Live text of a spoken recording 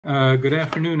Good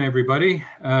afternoon, everybody.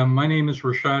 My name is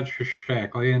Rashad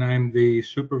Shashakli, and I'm the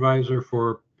supervisor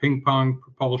for Ping Pong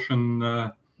Propulsion,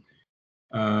 the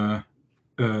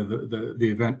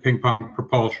event Ping Pong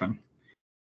Propulsion.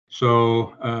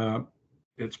 So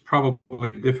it's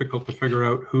probably difficult to figure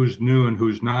out who's new and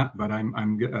who's not, but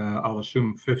I'll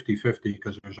assume 50-50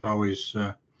 because there's always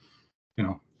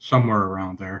somewhere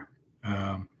around there.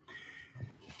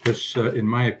 This, in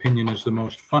my opinion, is the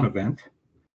most fun event,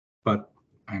 but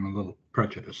I'm a little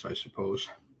prejudiced, I suppose.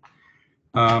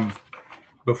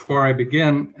 Before I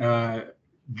begin,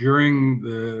 during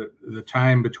the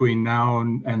time between now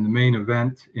and the main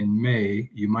event in May,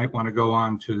 you might want to go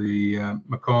on to the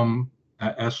Macomb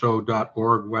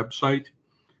so.org website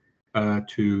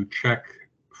to check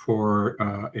for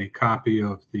a copy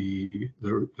of the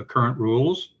current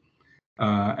rules.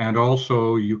 And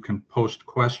also you can post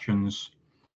questions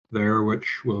there,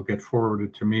 which will get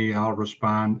forwarded to me. I'll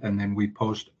respond, and then we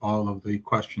post all of the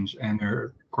questions and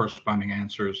their corresponding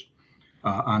answers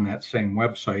on that same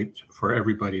website for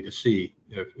everybody to see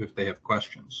if they have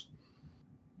questions.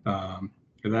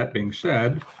 That being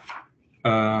said,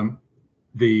 all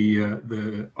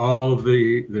of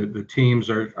the teams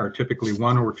are typically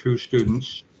 1 or 2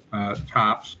 students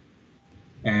tops,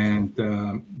 and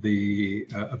the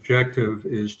objective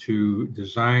is to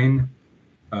design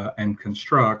and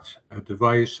construct a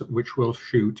device which will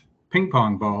shoot ping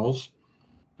pong balls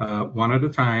one at a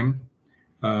time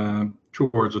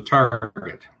towards a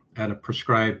target at a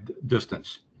prescribed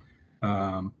distance.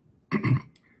 Hopefully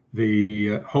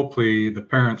the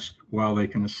parents, while they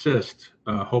can assist,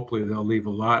 hopefully they'll leave a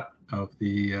lot of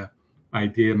the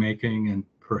idea making and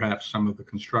perhaps some of the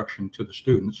construction to the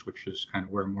students, which is kind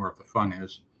of where more of the fun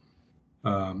is.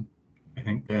 I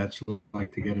think dads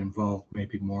like to get involved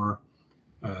maybe more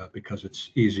because it's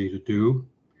easy to do,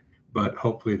 but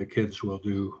hopefully the kids will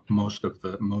do most of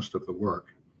the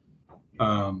work.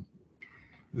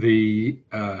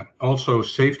 Also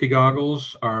safety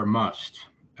goggles are a must.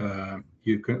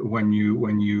 You can, when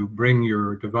you bring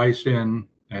your device in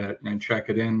and check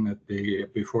it in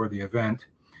before the event,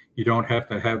 you don't have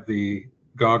to have the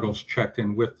goggles checked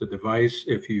in with the device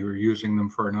if you're using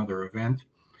them for another event.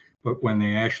 But when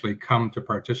they actually come to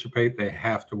participate, they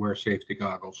have to wear safety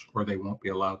goggles or they won't be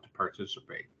allowed to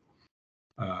participate.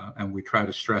 And we try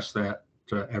to stress that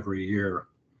every year.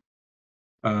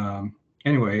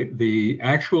 Anyway, the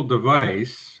actual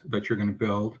device that you're going to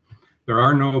build, there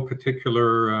are no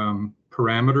particular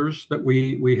parameters that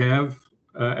we have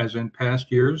as in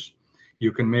past years.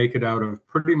 You can make it out of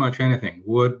pretty much anything: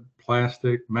 wood,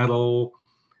 plastic, metal,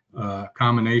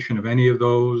 combination of any of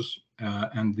those.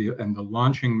 And the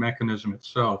launching mechanism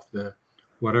itself,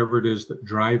 whatever it is that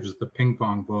drives the ping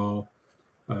pong ball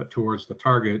towards the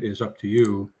target, is up to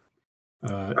you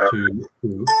to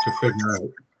figure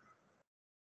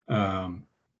out.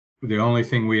 The only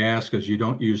thing we ask is you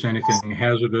don't use anything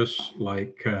hazardous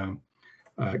like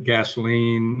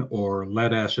gasoline or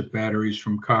lead acid batteries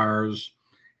from cars,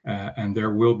 and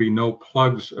there will be no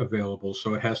plugs available.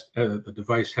 So the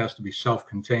device has to be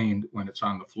self-contained when it's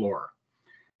on the floor.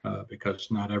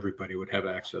 Because not everybody would have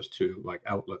access to like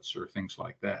outlets or things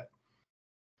like that.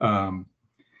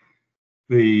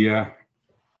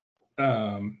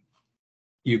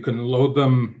 You can load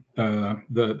them,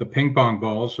 the ping pong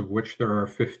balls, of which there are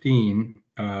 15,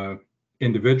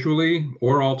 individually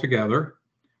or all together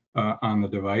on the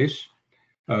device.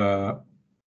 The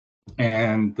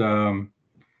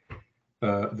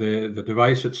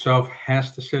device itself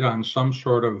has to sit on some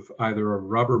sort of either a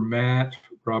rubber mat,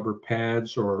 rubber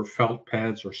pads, or felt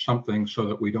pads or something so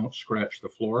that we don't scratch the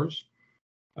floors.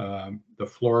 The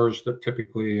floors that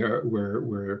typically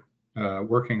we're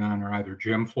working on are either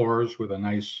gym floors with a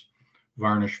nice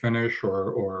varnish finish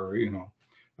or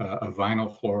a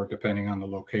vinyl floor, depending on the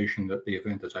location that the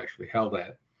event is actually held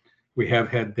at. We have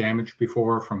had damage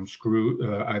before from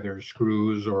either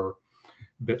screws or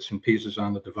bits and pieces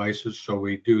on the devices, so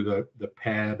we do the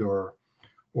pad or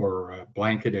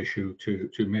blanket issue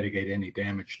to mitigate any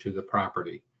damage to the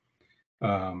property.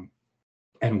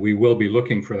 And we will be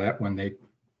looking for that when they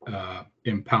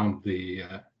impound the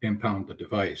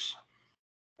device.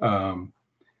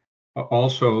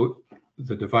 Also,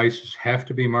 the devices have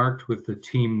to be marked with the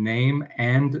team name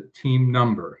and team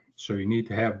number. So you need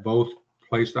to have both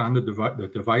placed on the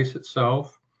device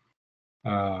itself.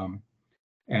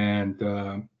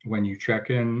 When you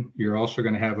check in, you're also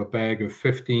going to have a bag of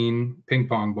 15 ping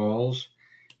pong balls.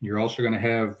 You're also going to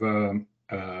have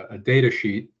a data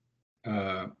sheet,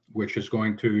 which is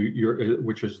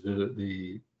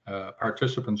the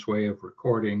participants' way of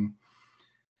recording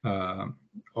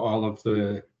all of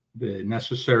the the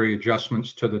necessary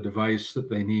adjustments to the device that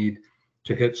they need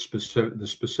to hit the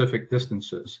specific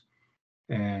distances.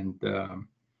 And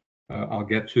I'll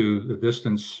get to the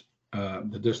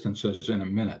distances in a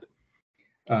minute.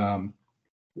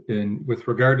 And with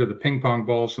regard to the ping pong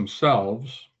balls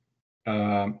themselves,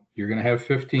 you're going to have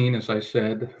 15, as I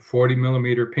said, 40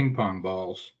 millimeter ping pong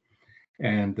balls.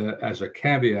 And as a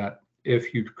caveat,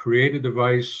 if you create a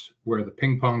device where the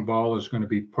ping pong ball is going to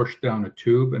be pushed down a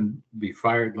tube and be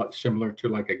fired similar to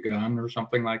like a gun or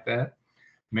something like that,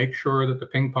 make sure that the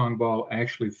ping pong ball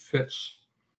actually fits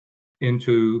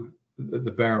into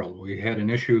the barrel. We had an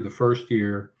issue the first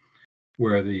year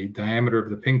where the diameter of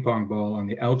the ping pong ball on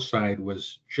the outside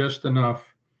was just enough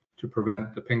to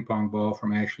prevent the ping pong ball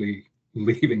from actually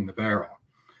leaving the barrel.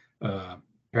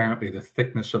 Apparently the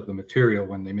thickness of the material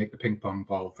when they make the ping pong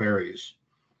ball varies.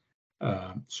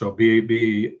 So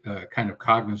be kind of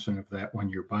cognizant of that when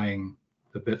you're buying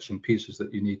the bits and pieces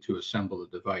that you need to assemble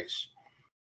the device.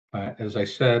 As I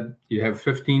said, you have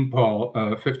 15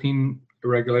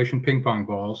 regulation ping pong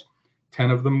balls. 10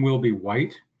 of them will be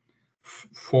white.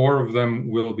 4 of them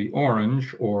will be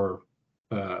orange or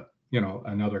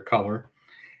another color,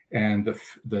 and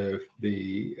the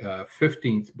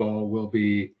 15th ball will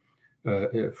be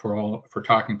for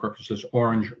talking purposes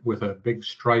orange with a big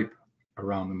stripe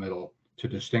around the middle to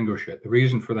distinguish it. The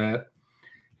reason for that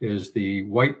is the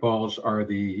white balls are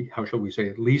the, how shall we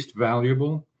say, least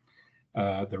valuable.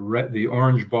 The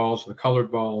orange balls, the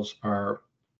colored balls, are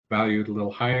valued a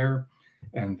little higher,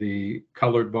 and the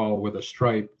colored ball with a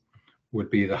stripe would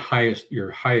be the highest,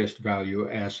 your highest value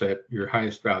asset, your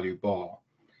highest value ball.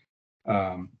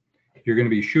 You're going to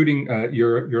be shooting,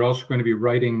 you're also going to be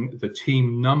writing the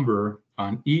team number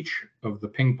on each of the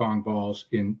ping pong balls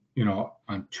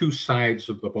on 2 sides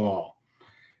of the ball.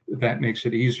 That makes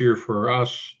it easier for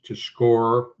us to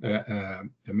score, and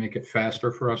make it faster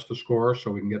for us to score,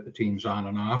 so we can get the teams on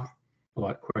and off a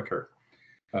lot quicker.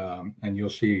 And you'll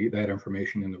see that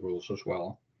information in the rules as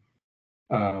well.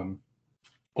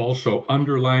 Also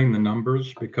underline the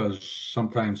numbers, because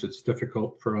sometimes it's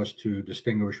difficult for us to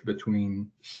distinguish between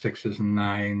 6s and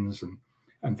 9s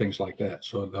and things like that.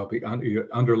 So they'll be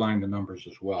underline the numbers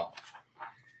as well.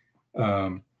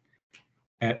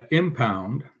 At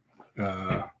impound,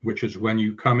 which is when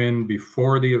you come in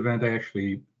before the event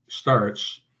actually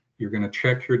starts, you're going to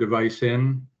check your device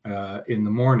in the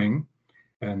morning,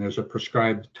 and there's a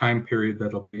prescribed time period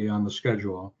that'll be on the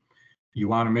schedule. You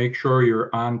want to make sure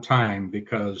you're on time,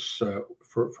 because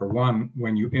for one,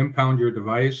 when you impound your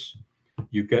device,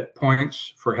 you get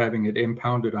points for having it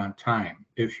impounded on time.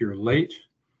 If you're late,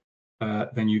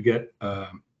 then you get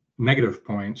negative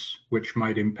points, which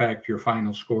might impact your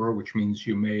final score, which means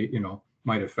you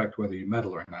might affect whether you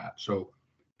medal or not. So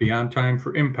be on time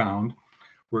for impound.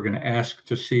 We're going to ask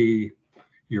to see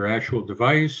your actual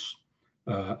device,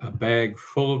 a bag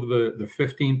full of the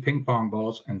 15 ping pong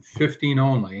balls, and 15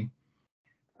 only.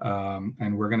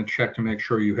 And we're going to check to make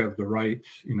sure you have the right,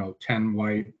 10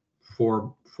 white,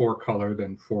 4 colored,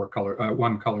 and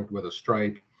 1 colored with a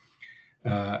stripe.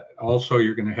 Also,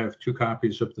 you're going to have 2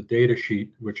 copies of the data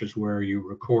sheet, which is where you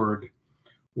record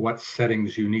what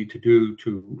settings you need to do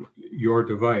to your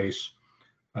device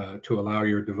to allow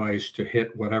your device to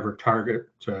hit whatever target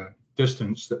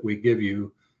distance that we give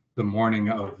you the morning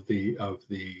of the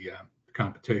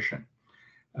competition.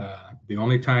 The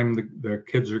only time the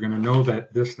kids are going to know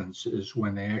that distance is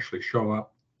when they actually show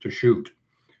up to shoot,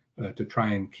 to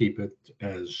try and keep it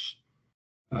as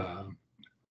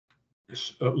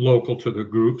local to the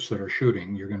groups that are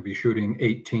shooting. You're going to be shooting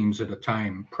 8 teams at a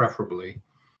time, preferably,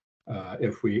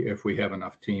 if we have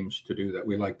enough teams to do that.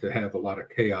 We like to have a lot of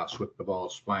chaos with the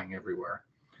balls flying everywhere.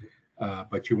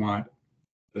 But you want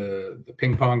the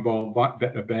ping pong ball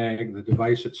bag, the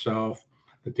device itself,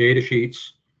 the data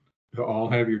sheets to all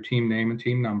have your team name and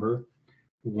team number.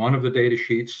 One of the data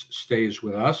sheets stays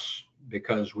with us,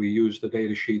 because we use the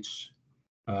data sheets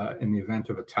in the event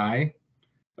of a tie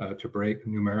to break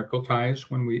numerical ties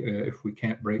when if we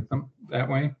can't break them that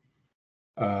way.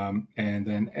 And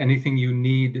then anything you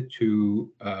need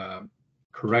to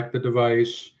correct the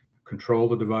device, control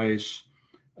the device,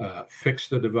 fix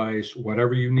the device,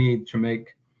 whatever you need to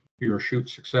make your shoot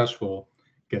successful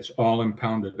gets all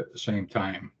impounded at the same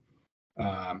time.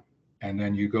 And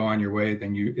then you go on your way.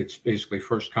 Then it's basically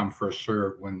first come, first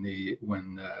serve when the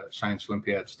Science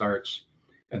Olympiad starts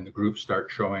and the groups start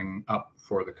showing up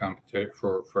for the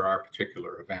for our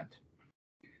particular event.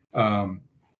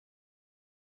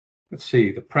 Let's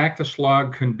see, the practice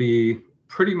log can be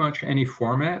pretty much any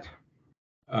format,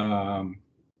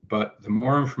 but the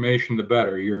more information, the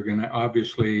better. You're going to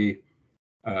obviously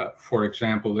For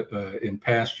example, in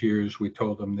past years, we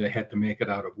told them they had to make it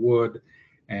out of wood,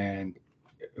 and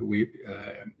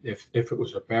if it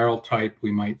was a barrel type,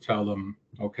 we might tell them,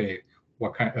 okay,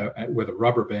 what kind with a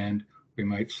rubber band, we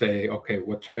might say, okay,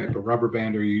 what type of rubber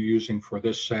band are you using for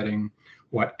this setting?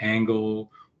 What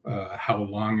angle? How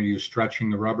long are you stretching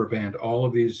the rubber band? All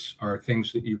of these are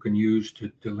things that you can use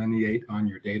to delineate on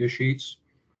your data sheets.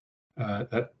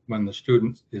 That when the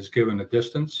student is given a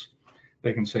distance,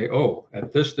 they can say, oh,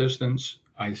 at this distance,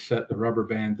 I set the rubber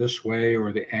band this way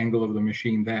or the angle of the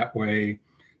machine that way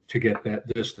to get that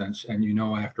distance. And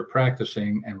after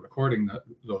practicing and recording that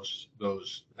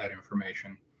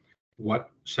information, what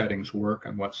settings work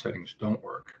and what settings don't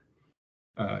work.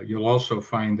 You'll also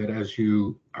find that as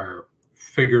you are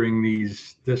figuring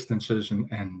these distances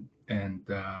and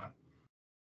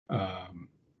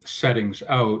settings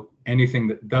out, anything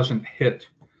that doesn't hit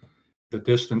the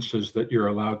distances that you're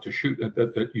allowed to shoot,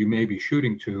 that you may be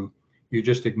shooting to, you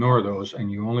just ignore those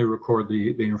and you only record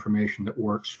the information that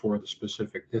works for the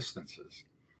specific distances.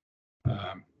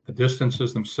 The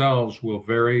distances themselves will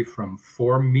vary from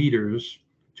 4 meters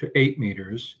to 8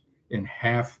 meters in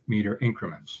half-meter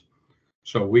increments.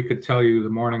 So we could tell you the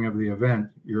morning of the event,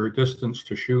 your distance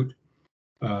to shoot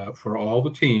for all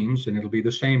the teams, and it'll be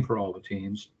the same for all the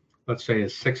teams, let's say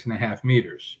is 6.5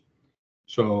 meters.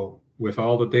 So with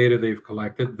all the data they've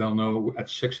collected, they'll know at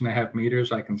 6.5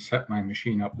 meters, I can set my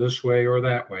machine up this way or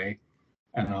that way,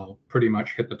 and I'll pretty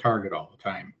much hit the target all the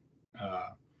time.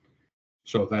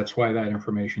 So that's why that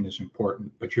information is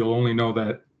important. But you'll only know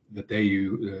that the day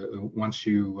once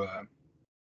you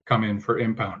come in for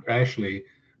impound. Actually,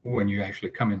 when you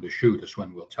actually come in to shoot is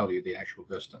when we'll tell you the actual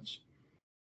distance.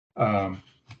 The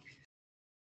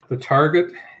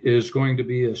target is going to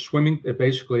be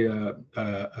basically an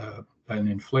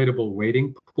inflatable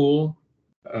wading pool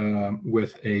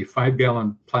with a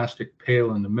 5-gallon plastic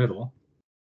pail in the middle.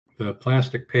 The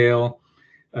plastic pail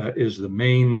is the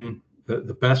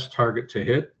best target to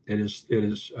hit. It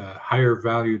is higher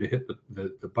value to hit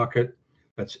the bucket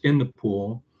that's in the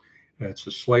pool. It's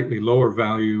a slightly lower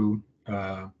value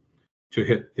to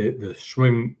hit the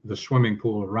swimming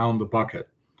pool around the bucket.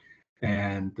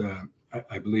 And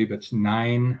I believe it's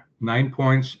 9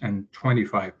 points and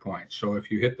 25 points. So if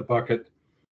you hit the bucket,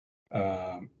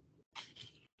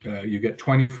 you get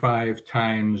 25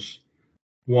 times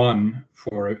 1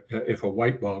 for if a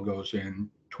white ball goes in,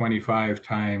 25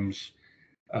 times,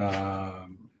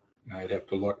 I'd have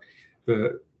to look.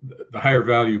 The higher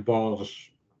value balls,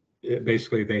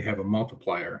 basically they have a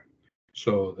multiplier.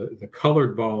 So the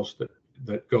colored balls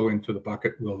that go into the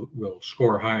bucket will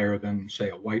score higher than, say,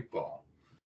 a white ball.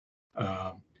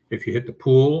 If you hit the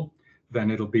pool,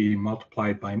 then it'll be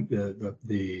multiplied by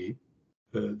the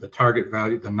target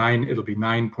value. It'll be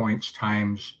 9 points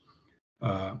times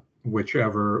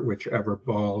whichever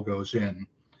ball goes in,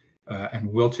 and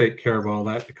we'll take care of all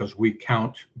that because we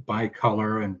count by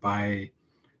color and by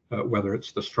whether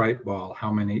it's the striped ball,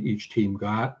 how many each team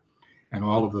got, and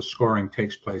all of the scoring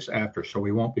takes place after. So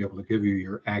we won't be able to give you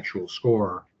your actual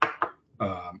score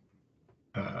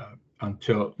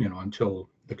until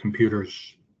the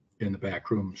computers in the back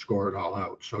room score it all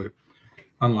out. So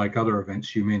unlike other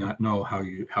events, you may not know how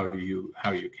you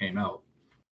came out.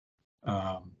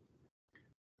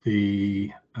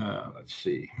 Let's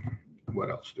see, what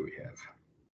else do we have?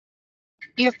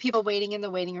 You have people waiting in the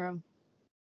waiting room.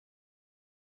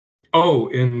 Oh,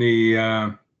 in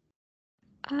the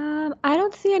I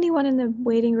don't see anyone in the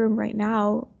waiting room right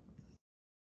now.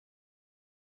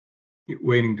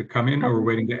 Waiting to come in or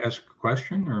waiting to ask a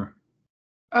question, or?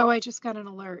 Oh, I just got an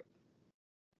alert.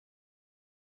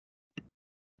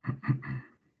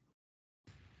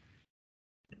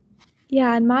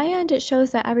 Yeah, on my end, it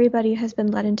shows that everybody has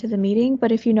been let into the meeting,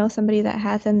 but if you know somebody that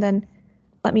hasn't, then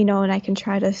let me know and I can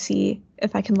try to see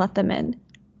if I can let them in.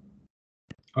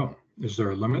 Oh, is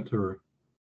there a limit or?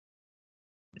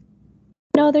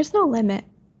 No, there's no limit.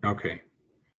 Okay.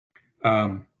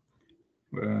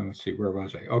 Let's see, where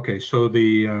was I? Okay, so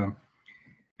the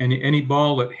any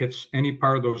ball that hits any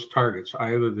part of those targets,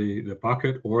 either the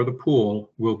bucket or the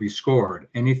pool, will be scored.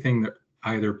 Anything that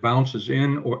either bounces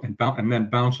in and then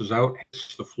bounces out,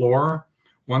 hits the floor.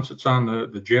 Once it's on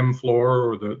the gym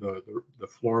floor or the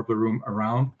floor of the room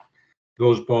around,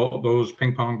 those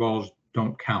ping pong balls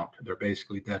don't count. They're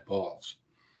basically dead balls.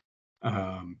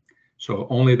 So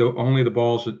only the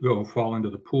balls that fall into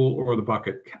the pool or the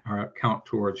bucket count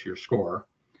towards your score.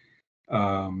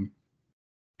 That's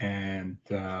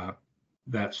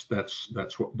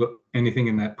what anything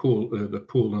in that pool, the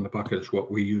pool and the bucket is what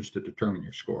we use to determine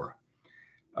your score.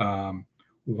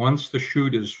 Once the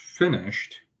shoot is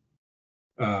finished,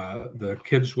 The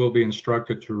kids will be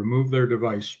instructed to remove their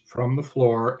device from the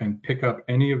floor and pick up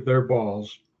any of their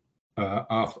balls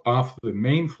off the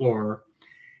main floor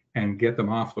and get them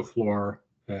off the floor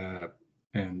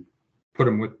and put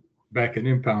them back in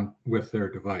impound with their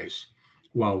device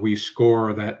while we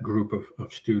score that group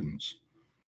of students.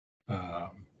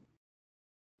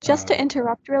 Just to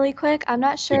interrupt really quick, I'm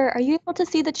not sure, are you able to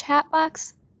see the chat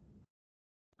box?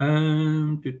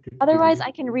 Otherwise,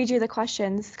 I can read you the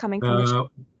questions coming from the chat.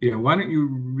 Yeah, why don't you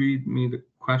read me the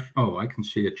question? Oh, I can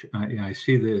see it. Yeah, I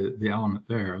see the element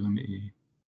there. Let me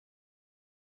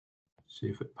see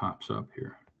if it pops up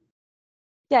here.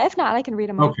 Yeah, if not, I can read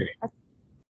them off. Okay,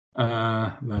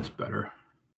 that's better.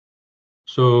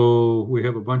 So we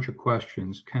have a bunch of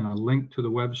questions. Can a link to the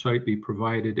website be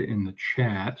provided in the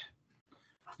chat?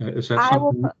 Is that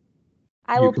something?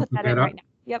 I will put that in right now.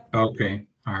 Yep. Okay.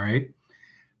 All right.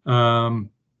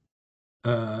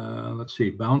 Let's see.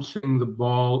 Bouncing the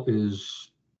ball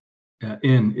is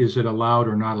is it allowed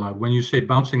or not allowed? When you say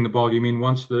bouncing the ball, you mean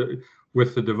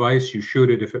with the device you shoot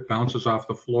it if it bounces off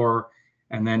the floor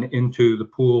and then into the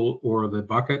pool or the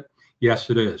bucket?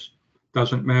 Yes, it is.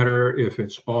 Doesn't matter if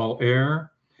it's all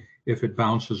air, if it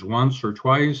bounces once or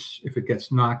twice, if it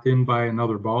gets knocked in by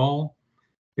another ball,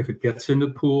 if it gets into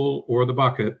the pool or the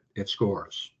bucket, it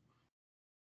scores.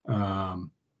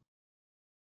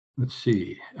 Let's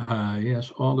see.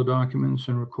 Yes, all the documents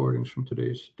and recordings from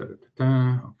today's.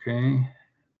 Okay.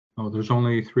 Oh, there's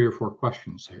only 3 or 4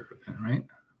 questions here, then, right?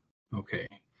 Okay.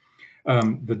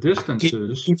 The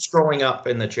distances. Keep scrolling up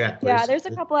in the chat, please. Yeah, there's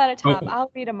a couple at the top.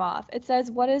 I'll read them off. It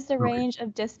says, what is the range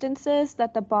of distances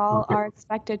that the ball are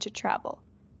expected to travel?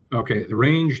 Okay, the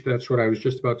range, that's what I was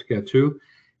just about to get to,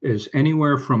 is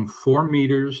anywhere from 4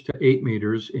 meters to 8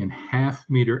 meters in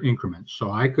half-meter increments.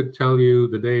 So I could tell you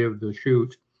the day of the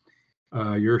shoot,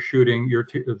 you're shooting,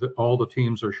 all the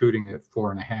teams are shooting at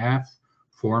 4.5,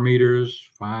 4 meters,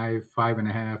 5,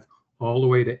 5.5, all the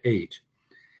way to 8.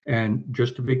 And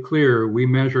just to be clear, we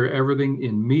measure everything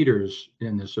in meters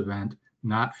in this event,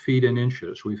 not feet and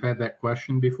inches. We've had that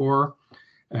question before,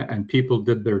 and people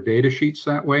did their data sheets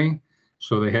that way.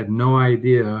 So they had no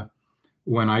idea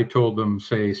when I told them,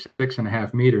 say,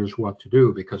 6.5 meters, what to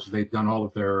do, because they've done all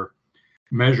of their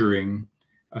measuring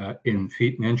in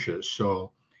feet and inches.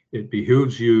 So it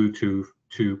behooves you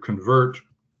to convert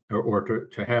or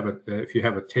to have it, if you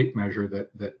have a tape measure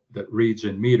that reads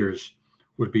in meters,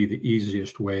 would be the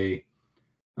easiest way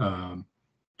to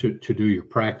do your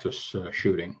practice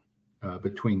shooting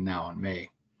between now and May.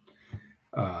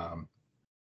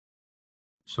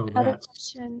 So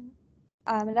that's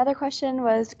another question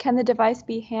was, can the device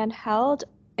be handheld?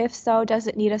 If so, does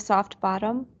it need a soft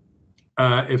bottom?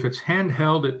 If it's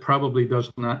handheld, it probably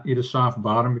does not need a soft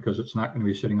bottom because it's not going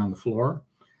to be sitting on the floor.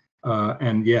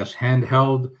 And yes,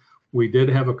 handheld, we did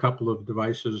have a couple of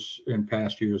devices in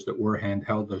past years that were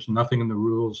handheld. There's nothing in the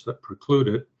rules that preclude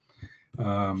it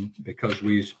because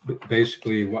we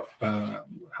basically,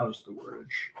 how's the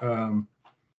wordage?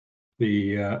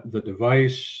 The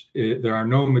device, there are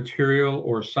no material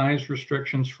or size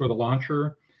restrictions for the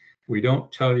launcher. We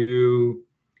don't tell you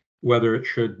whether it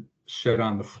should sit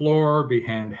on the floor, be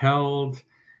handheld,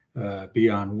 be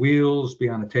on wheels, be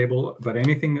on a table, but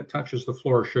anything that touches the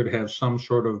floor should have some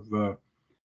sort of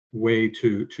way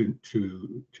to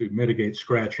mitigate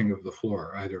scratching of the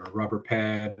floor, either a rubber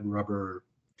pad, rubber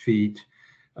feet,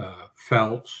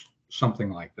 felt,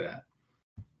 something like that.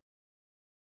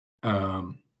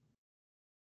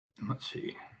 Let's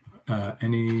see,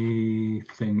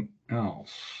 anything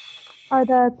else? Are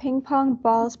the ping pong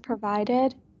balls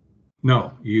provided?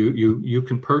 No, you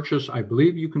can purchase, I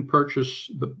believe you can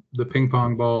purchase the ping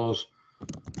pong balls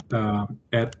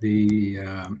at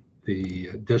the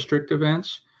district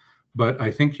events, but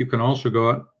I think you can also go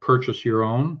out and purchase your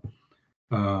own.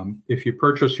 If you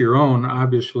purchase your own,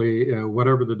 obviously,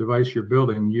 whatever the device you're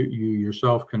building, you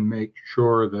yourself can make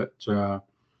sure that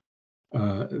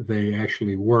they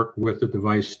actually work with the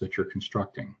device that you're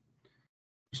constructing.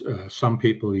 Some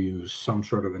people use some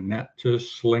sort of a net to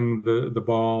sling the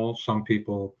ball. Some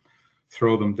people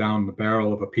throw them down the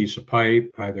barrel of a piece of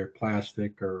pipe, either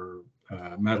plastic or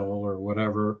metal or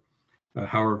whatever,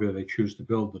 however they choose to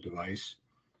build the device.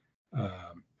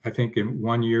 I think in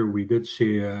one year we did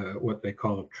see what they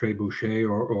call a trebuchet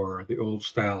or the old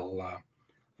style,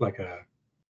 like a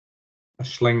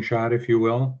slingshot, if you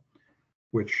will,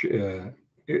 which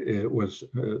it was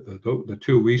the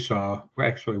two we saw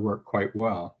actually worked quite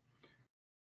well.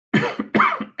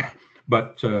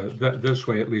 But this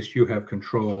way, at least you have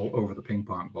control over the ping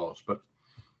pong balls. But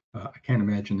I can't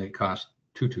imagine they cost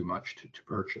too much to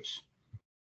purchase.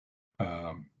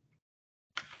 Let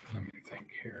me think.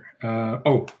 think here.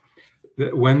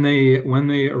 When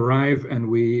they arrive and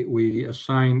we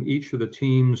assign each of the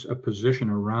teams a position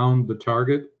around the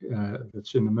target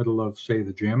that's in the middle of, say,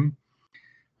 the gym,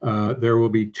 there will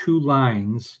be two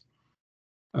lines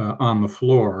on the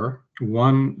floor.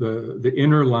 One, the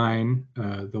inner line,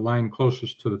 the line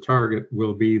closest to the target,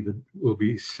 will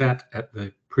be set at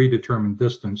the predetermined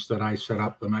distance that I set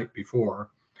up the night before,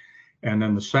 and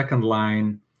then the second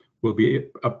line will be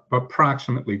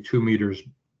approximately 2 meters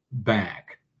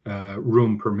back,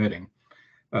 room permitting.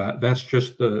 That's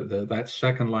just that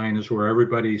second line is where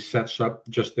everybody sets up.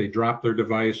 Just they drop their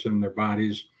device in their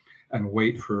bodies and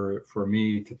wait for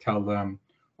me to tell them,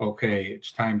 okay,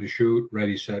 it's time to shoot,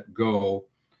 ready, set, go.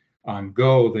 On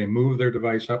go, they move their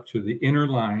device up to the inner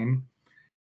line,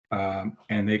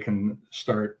 and they can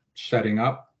start setting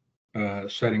up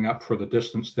for the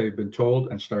distance they've been told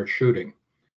and start shooting.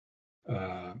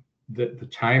 The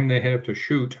time they have to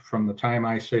shoot from the time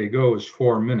I say go is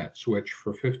 4 minutes, which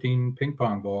for 15 ping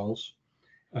pong balls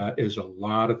is a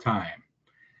lot of time.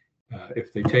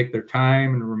 If they take their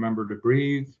time and remember to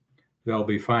breathe, they'll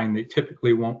be fine. They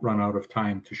typically won't run out of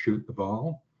time to shoot the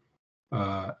ball.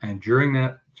 And during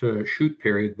that shoot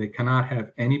period, they cannot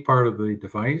have any part of the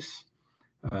device,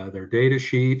 their data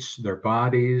sheets, their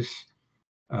bodies,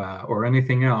 or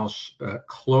anything else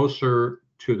closer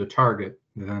to the target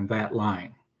than that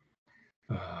line.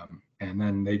 And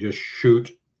then they just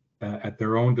shoot at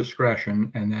their own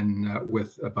discretion. And then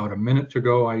with about a minute to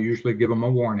go, I usually give them a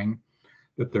warning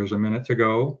that there's a minute to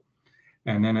go.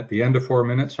 And then at the end of 4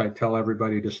 minutes, I tell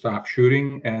everybody to stop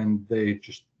shooting, and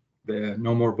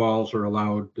no more balls are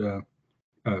allowed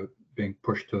being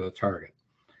pushed to the target.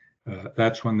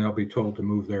 That's when they'll be told to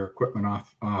move their equipment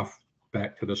off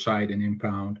back to the side and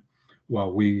impound,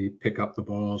 while we pick up the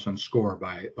balls and score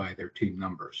by their team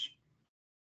numbers.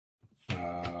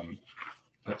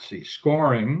 Let's see,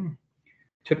 scoring.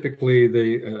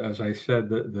 Typically, as I said,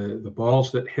 the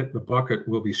balls that hit the bucket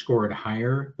will be scored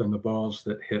higher than the balls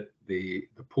that hit the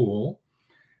pool.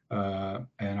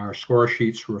 And our score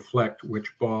sheets reflect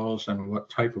which balls and what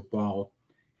type of ball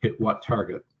hit what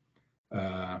target.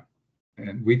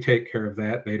 And we take care of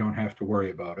that. They don't have to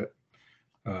worry about it.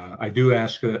 I do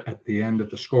ask that at the end of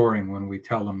the scoring, when we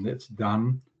tell them that it's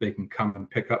done, they can come and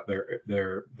pick up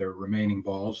their remaining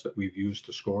balls that we've used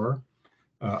to score.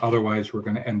 Otherwise, we're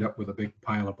going to end up with a big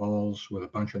pile of balls with a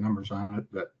bunch of numbers on it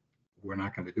that we're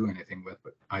not going to do anything with,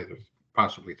 but either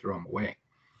possibly throw them away.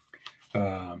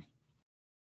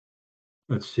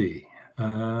 Let's see.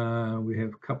 We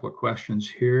have a couple of questions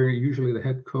here. Usually the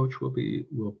head coach will.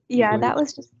 Yeah, that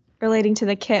was just relating to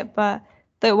the kit, but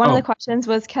one of the questions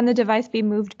was, can the device be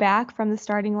moved back from the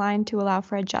starting line to allow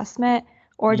for adjustment,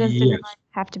 or does the device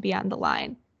have to be on the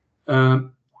line?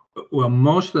 Well,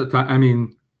 most of the time, I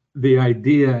mean, the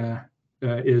idea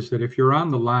is that if you're on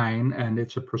the line and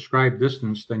it's a prescribed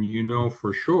distance, then you know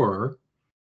for sure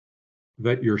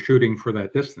that you're shooting for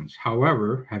that distance.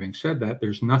 However, having said that,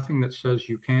 there's nothing that says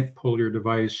you can't pull your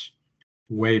device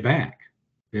way back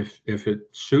if it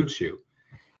suits you.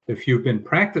 If you've been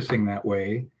practicing that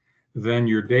way, then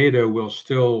your data will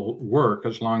still work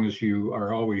as long as you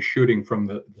are always shooting from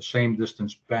the same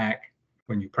distance back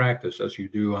when you practice as you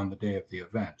do on the day of the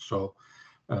event. So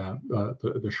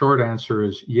the short answer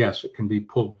is yes, it can be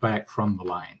pulled back from the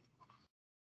line.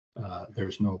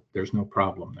 There's no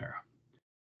problem there.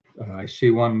 I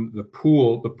see one, the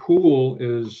pool. The pool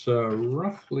is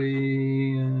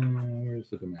roughly, where's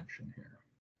the dimension here?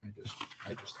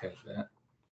 I just had that.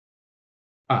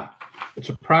 It's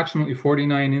approximately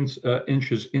 49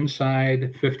 inches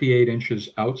inside, 58 inches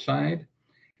outside,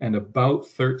 and about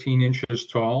 13 inches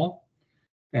tall.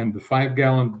 And the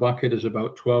 5-gallon bucket is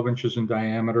about 12 inches in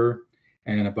diameter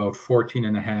and about 14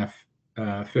 and a half,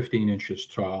 15 inches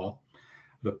tall.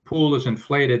 The pool is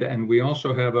inflated, and we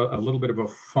also have a little bit of a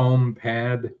foam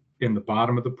pad in the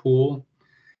bottom of the pool,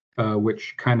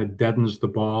 which kind of deadens the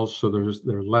balls, so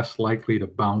they're less likely to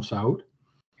bounce out.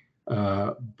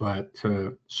 But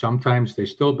sometimes they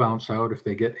still bounce out if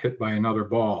they get hit by another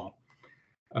ball.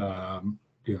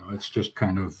 It's just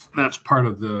that's part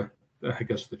of I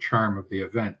guess the charm of the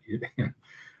event.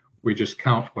 We just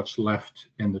count what's left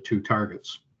in the two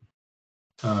targets.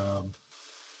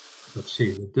 Let's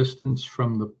see, the distance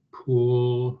from the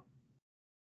pool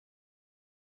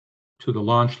to the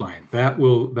launch line. That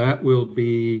will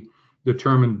be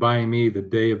determined by me the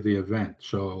day of the event.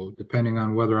 So depending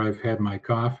on whether I've had my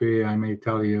coffee, I may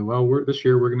tell you, well, this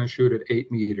year we're going to shoot at 8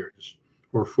 meters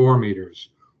or 4 meters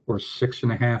or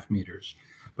 6.5 meters.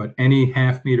 But any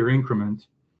half-meter increment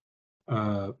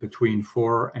between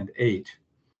 4 and 8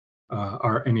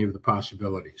 are any of the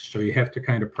possibilities. So you have to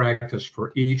kind of practice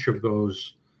for each of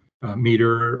those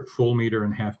full meter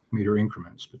and half meter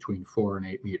increments between 4 and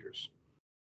 8 meters.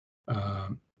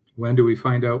 When do we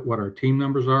find out what our team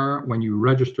numbers are? When you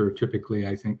register, typically,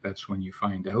 I think that's when you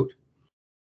find out.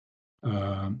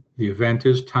 The event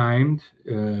is timed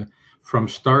from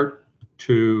start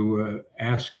to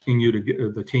asking you to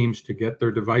get the teams to get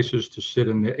their devices to sit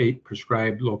in the 8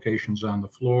 prescribed locations on the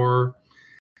floor,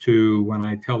 to when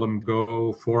I tell them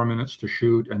go 4 minutes to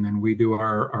shoot, and then we do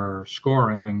our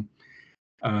scoring.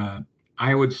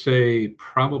 I would say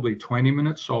probably 20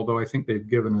 minutes, although I think they've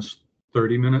given us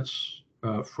 30 minutes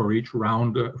for each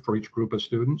round, for each group of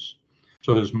students.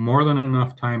 So there's more than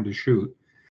enough time to shoot.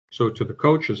 So to the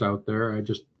coaches out there, I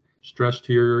just stress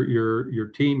to your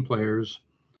team players,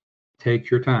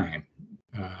 take your time.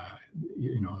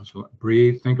 So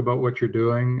breathe, think about what you're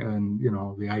doing, and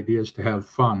the idea is to have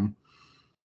fun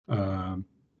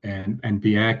and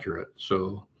be accurate.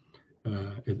 So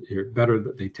it's better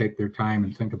that they take their time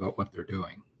and think about what they're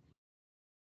doing.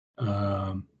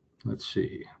 Let's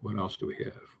see, what else do we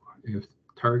have? If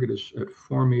target is at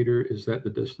 4 meters, is that the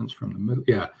distance from the middle?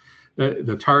 Yeah,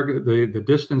 the target, the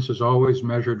distance is always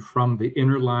measured from the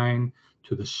inner line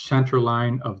to the center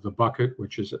line of the bucket,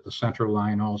 which is at the center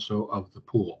line also of the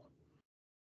pool.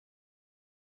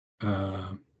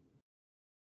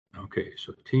 Okay,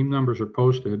 so team numbers are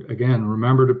posted. Again,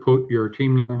 remember to put your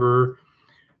team number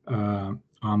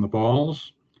on the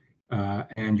balls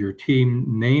and your team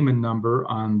name and number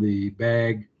on the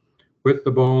bag with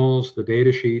the balls, the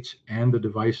data sheets, and the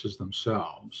devices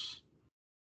themselves.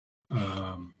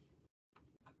 Let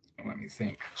me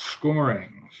think.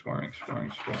 Scoring.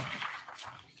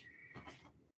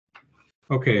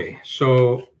 Okay,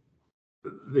 so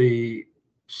the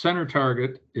center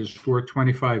target is for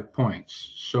 25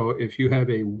 points. So if you have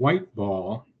a white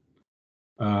ball,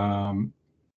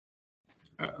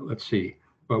 let's see,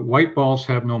 but white balls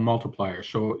have no multiplier.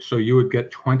 So you would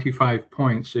get 25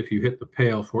 points if you hit the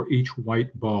pail for each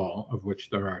white ball, of which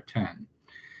there are 10.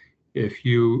 If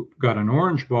you got an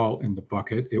orange ball in the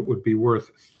bucket, it would be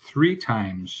worth 3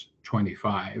 times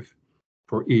 25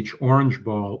 for each orange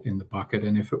ball in the bucket.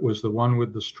 And if it was the one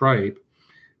with the stripe,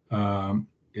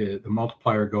 the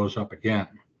multiplier goes up again.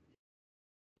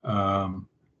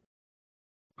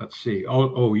 Let's see.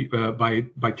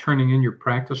 By turning in your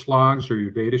practice logs or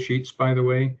your data sheets, by the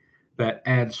way, that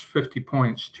adds 50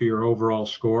 points to your overall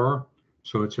score.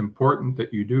 So it's important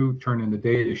that you do turn in the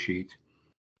data sheet,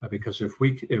 because if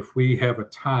we have a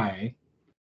tie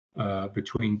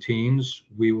between teams,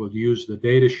 we will use the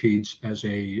data sheets as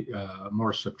a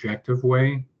more subjective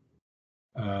way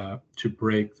to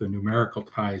break the numerical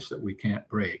ties that we can't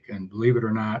break. And believe it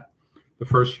or not, the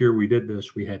first year we did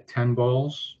this, we had 10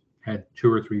 balls, had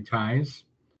 2 or 3 ties.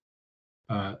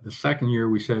 The second year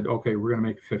we said, okay, we're going to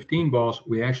make 15 balls.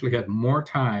 We actually had more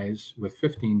ties with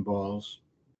 15 balls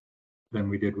than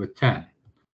we did with 10.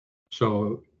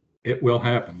 So it will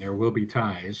happen. There will be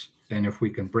ties. And if we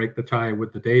can break the tie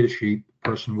with the data sheet, the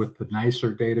person with the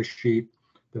nicer data sheet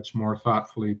that's more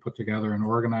thoughtfully put together and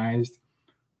organized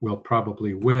will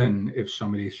probably win if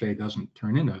somebody, say, doesn't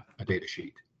turn in a data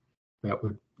sheet.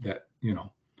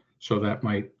 So that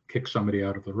might kick somebody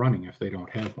out of the running if they don't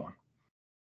have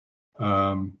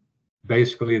one.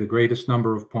 Basically, the greatest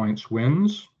number of points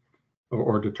wins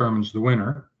or determines the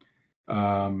winner.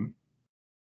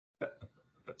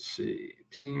 Let's see,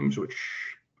 teams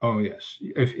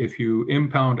if you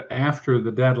impound after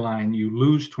the deadline, you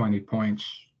lose 20 points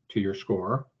to your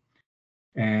score.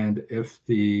 And if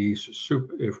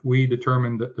we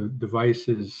determine that the device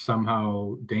is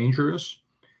somehow dangerous,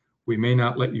 we may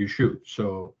not let you shoot.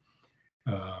 So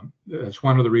that's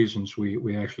one of the reasons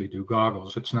we actually do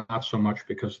goggles. It's not so much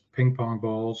because of ping pong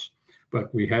balls,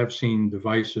 but we have seen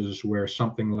devices where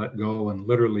something let go and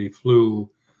literally flew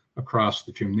across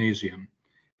the gymnasium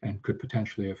and could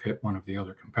potentially have hit one of the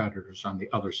other competitors on the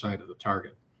other side of the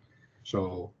target.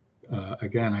 So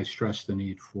again, I stress the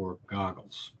need for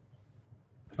goggles.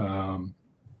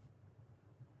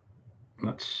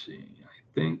 Let's see, I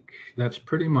think that's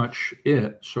pretty much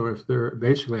it. So if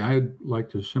basically, I'd like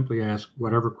to simply ask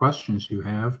whatever questions you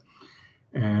have,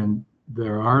 and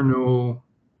there are no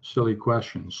silly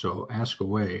questions, so ask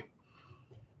away.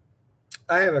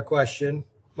 I have a question.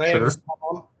 My name is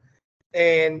Pong,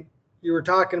 and you were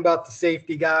talking about the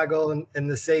safety goggle and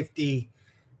the safety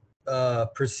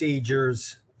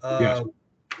procedures, yes.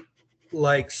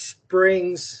 Like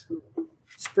springs,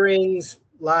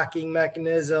 locking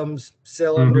mechanisms,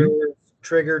 cylinders,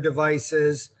 trigger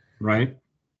devices. Right.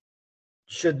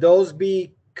 Should those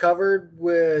be covered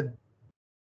with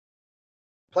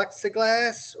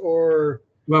plexiglass or?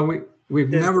 Well, we've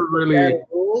never Is really, that a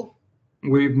rule?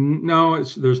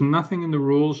 there's nothing in the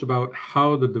rules about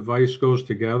how the device goes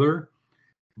together.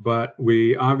 But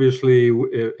we obviously,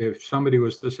 if somebody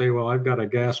was to say, well, I've got a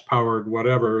gas powered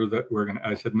whatever that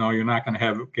I said, no, you're not going to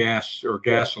have gas or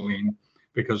gasoline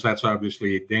because that's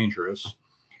obviously dangerous.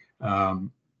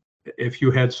 If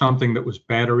you had something that was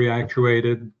battery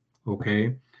actuated,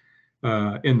 okay.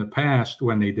 In the past,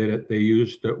 when they did it, they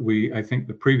used I think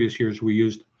the previous years we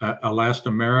used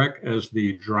elastomeric as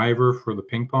the driver for the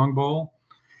ping pong ball.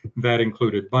 That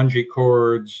included bungee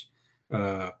cords,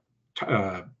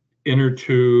 inner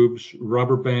tubes,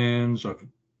 rubber bands of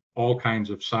all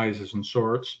kinds of sizes and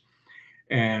sorts,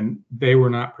 and they were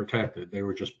not protected. They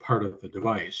were just part of the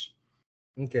device.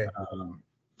 Okay.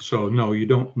 So no, you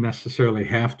don't necessarily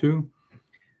have to.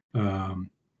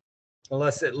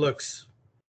 Unless it looks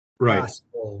Right.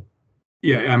 possible.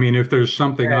 Yeah, I mean, if there's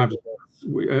something, Yeah.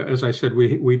 as I said,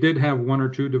 we did have one or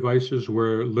two devices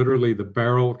where literally the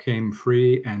barrel came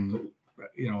free, and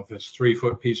this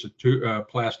 3-foot piece of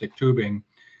plastic tubing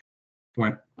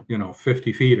went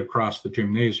 50 feet across the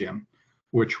gymnasium,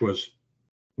 which was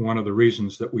one of the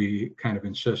reasons that we kind of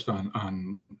insist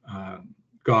on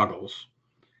goggles,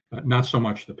 not so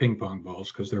much the ping pong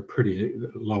balls because they're pretty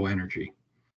low energy.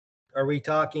 Are we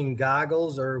talking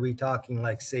goggles or are we talking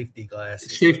like safety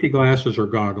glasses? Safety glasses or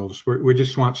goggles. We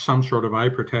just want some sort of eye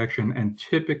protection, and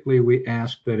typically we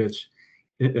ask that it's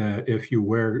if you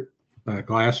wear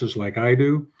glasses like I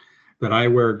do, that I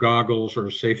wear goggles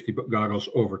or safety goggles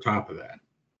over top of that.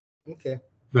 Okay.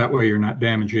 That way you're not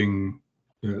damaging,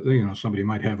 somebody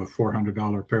might have a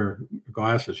 $400 pair of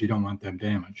glasses. You don't want them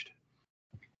damaged.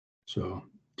 So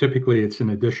typically it's in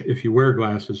addition, if you wear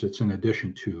glasses, it's in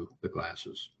addition to the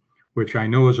glasses, which I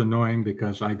know is annoying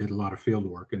because I did a lot of field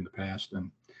work in the past and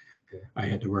I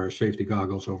had to wear safety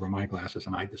goggles over my glasses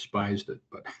and I despised it,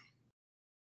 but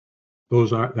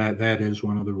that is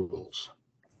one of the rules.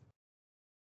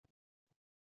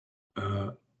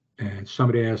 And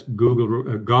somebody asked,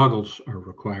 Google goggles are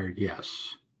required?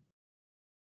 Yes.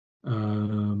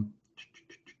 Let's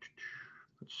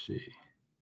see.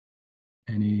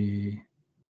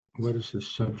 What is the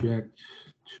subject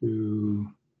to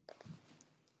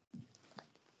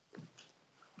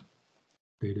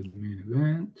date of the main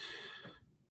event?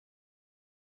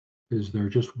 Is there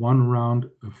just one round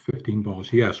of 15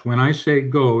 balls? Yes. When I say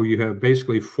go, you have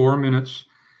basically 4 minutes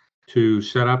to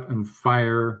set up and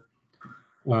fire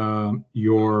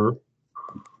your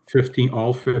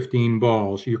all 15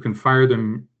 balls. You can fire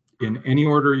them in any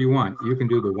order you want. You can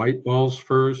do the white balls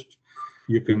first.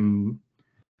 You can,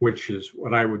 which is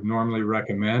what I would normally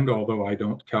recommend, although I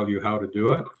don't tell you how to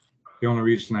do it. The only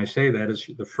reason I say that is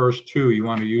the first two, you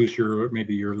want to use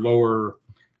maybe your lower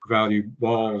value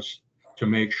balls to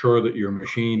make sure that your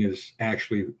machine is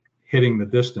actually hitting the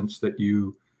distance that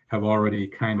you have already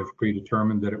kind of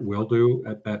predetermined that it will do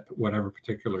at that whatever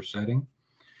particular setting.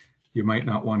 You might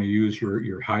not want to use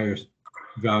your highest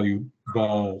value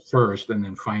ball first and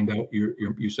then find out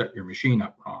you set your machine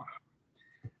up wrong.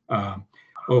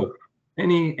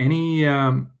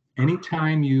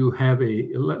 Anytime you have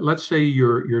let's say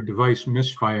your device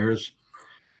misfires,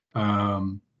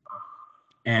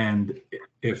 and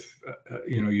if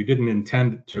you didn't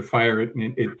intend to fire it,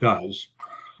 and it does.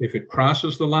 If it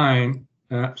crosses the line,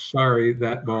 sorry,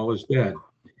 that ball is dead.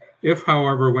 If,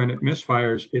 however, when it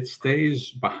misfires, it stays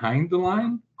behind the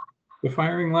line, the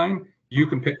firing line, you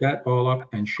can pick that ball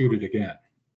up and shoot it again.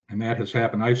 And that has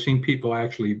happened. I've seen people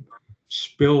actually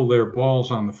spill their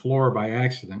balls on the floor by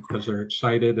accident because they're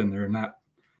excited and they're not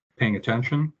paying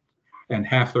attention. And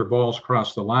half their balls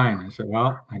cross the line. I said,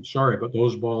 well, I'm sorry, but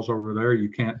those balls over there you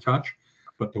can't touch.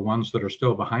 But the ones that are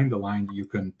still behind the line, you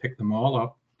can pick them all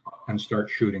up and start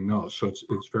shooting those. So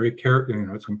it's very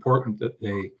careful. It's important that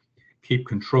they keep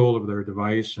control of their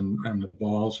device and the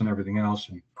balls and everything else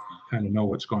and kind of know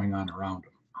what's going on around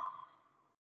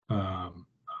them.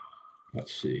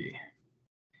 Let's see.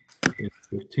 Is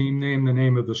the team name the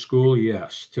name of the school?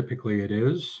 Yes, typically it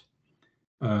is.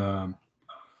 In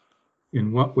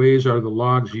what ways are the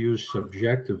logs used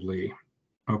subjectively?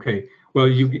 Okay, well,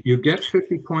 you get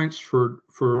 50 points for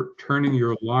turning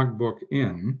your logbook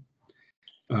in,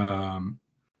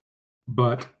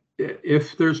 but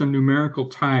if there's a numerical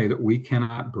tie that we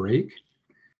cannot break,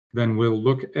 then we'll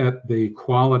look at the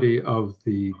quality of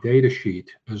the data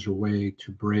sheet as a way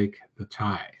to break the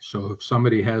tie. So if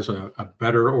somebody has a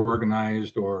better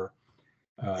organized or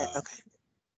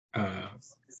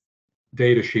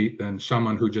data sheet than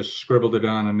someone who just scribbled it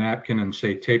on a napkin and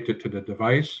say taped it to the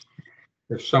device,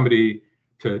 if somebody,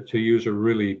 to use a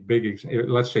really big,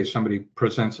 let's say somebody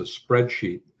presents a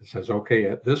spreadsheet that says, okay,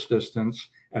 at this distance,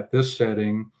 at this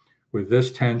setting with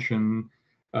this tension,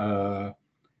 I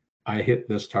hit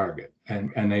this target.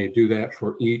 And they do that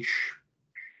for each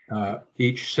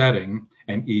setting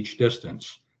and each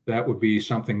distance. That would be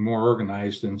something more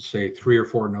organized than, say, 3 or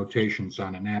 4 notations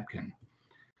on a napkin.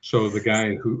 So the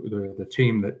guy the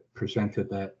team that presented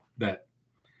that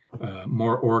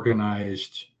more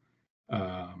organized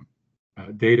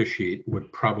data sheet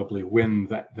would probably win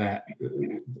that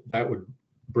would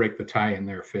break the tie in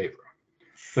their favor.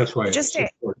 That's why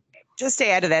just to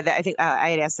add to that, I think I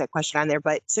had asked that question on there,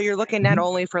 but so you're looking not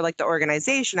only for like the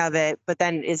organization of it, but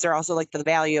then is there also like the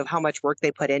value of how much work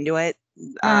they put into it,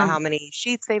 how many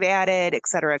sheets they've added, et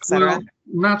cetera, et cetera? Well,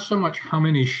 not so much how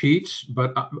many sheets,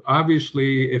 but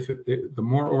obviously the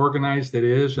more organized it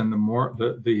is, and the more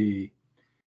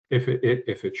if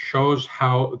it shows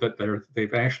how that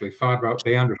they've actually thought about,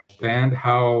 they understand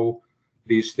how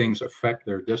these things affect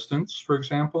their distance, for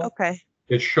example. Okay.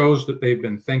 It shows that they've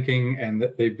been thinking and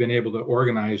that they've been able to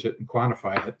organize it and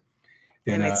quantify it.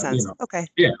 That makes sense. Okay.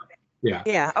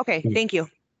 Yeah. Okay. Thank you.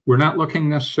 We're not looking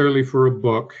necessarily for a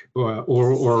book, or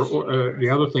the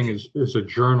other thing is a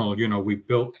journal. We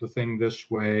built the thing this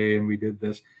way and we did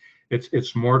this.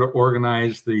 It's more to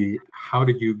organize how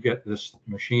did you get this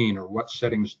machine, or what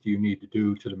settings do you need to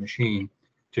do to the machine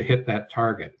to hit that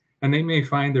target. And they may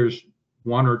find there's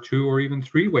 1 or 2 or even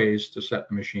 3 ways to set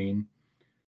the machine,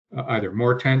 either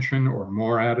more tension or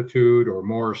more attitude or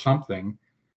more something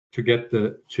to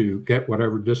get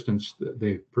whatever distance that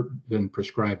they've been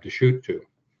prescribed to shoot to.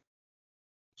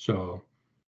 So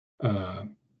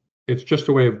it's just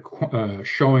a way of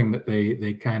showing that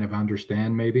they kind of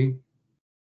understand maybe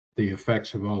the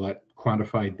effects of all that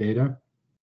quantified data.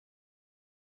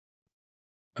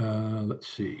 Let's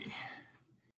see.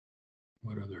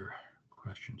 What other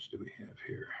questions do we have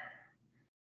here?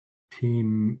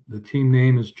 The team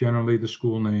name is generally the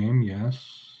school name, yes.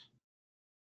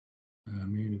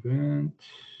 Main event,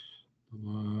 the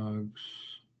logs.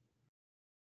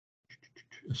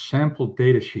 A sample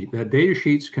data sheet. That data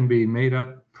sheets can be made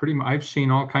up pretty much. I've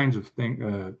seen all kinds of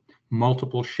things,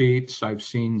 multiple sheets. I've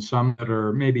seen some that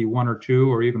are maybe 1 or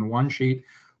 2 or even 1 sheet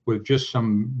with just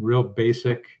some real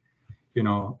basic,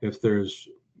 if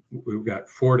we've got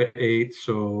 4 to 8,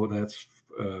 so that's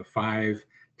 5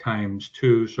 times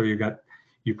 2. So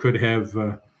you could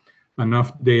have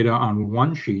enough data on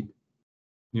 1 sheet,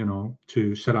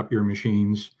 to set up your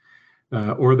machines,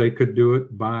 or they could do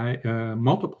it by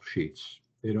multiple sheets.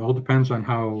 It all depends on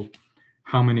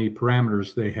how many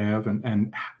parameters they have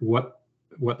and what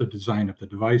the design of the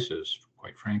device is,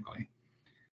 quite frankly.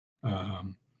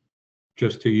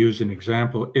 Just to use an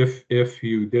example, if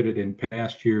you did it in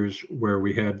past years where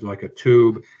we had like a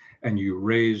tube and you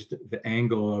raised the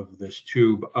angle of this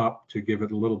tube up to give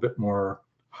it a little bit more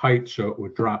height so it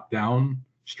would drop down,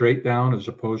 straight down, as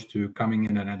opposed to coming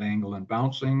in at an angle and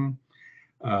bouncing,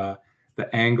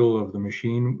 the angle of the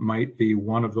machine might be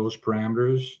one of those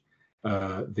parameters.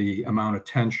 The amount of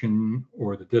tension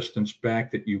or the distance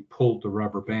back that you pulled the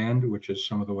rubber band, which is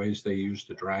some of the ways they use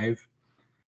to drive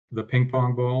the ping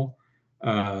pong ball,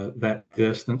 that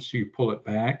distance you pull it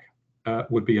back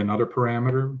would be another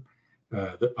parameter.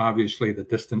 Obviously, the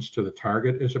distance to the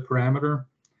target is a parameter.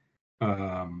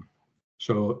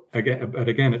 So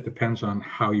again, it depends on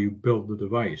how you build the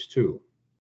device too.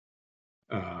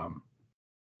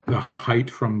 The height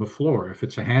from the floor. If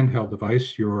it's a handheld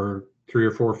device, you're 3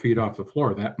 or 4 feet off the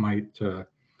floor. That might,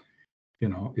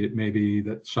 it may be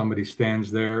that somebody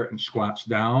stands there and squats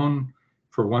down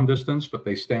for one distance, but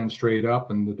they stand straight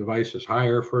up and the device is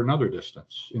higher for another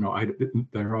distance.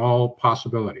 They're all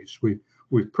possibilities.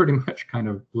 We've pretty much kind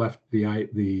of left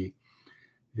the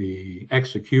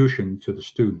execution to the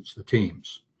students, the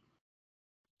teams.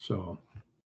 So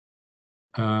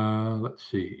let's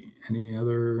see, any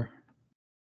other?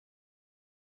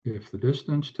 If the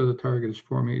distance to the target is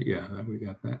 4 meters, yeah, we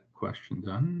got that question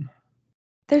done.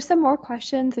 There's some more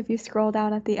questions if you scroll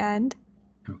down at the end.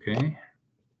 Okay.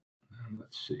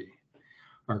 Let's see.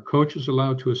 Are coaches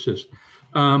allowed to assist?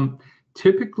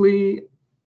 Typically,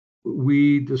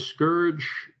 we discourage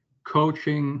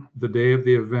coaching the day of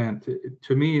the event.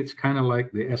 To me, it's kind of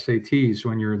like the SATs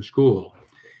when you're in school.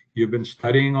 You've been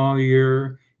studying all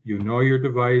year, you know your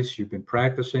device, you've been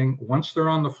practicing. Once they're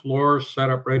on the floor,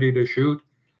 set up, ready to shoot,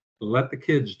 let the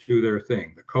kids do their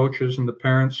thing. The coaches and the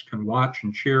parents can watch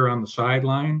and cheer on the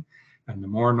sideline, and the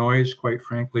more noise, quite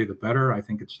frankly, the better. I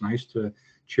think it's nice to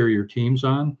cheer your teams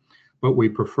on, but we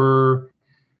prefer,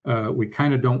 we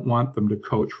kind of don't want them to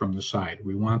coach from the side.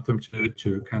 We want them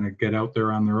to kind of get out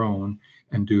there on their own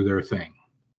and do their thing.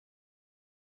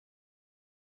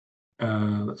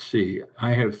 let's see,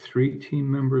 I have 3 team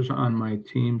members on my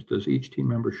teams. Does each team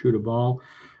member shoot a ball?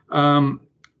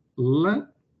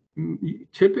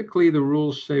 Typically the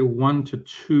rules say 1 to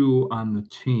 2 on the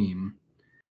team.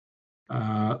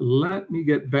 Let me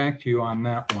get back to you on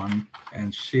that one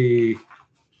and see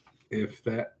if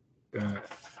that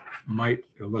might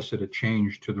elicit a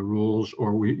change to the rules,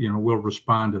 or we'll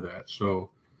respond to that. So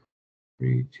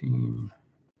 3 team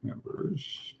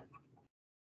members,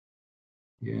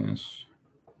 yes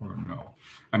or no.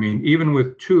 I mean, even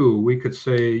with 2, we could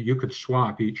say you could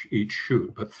swap each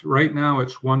shoot, but right now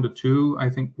it's 1 to 2, I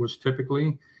think was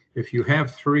typically. If you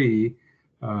have 3,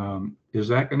 is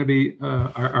that going to be,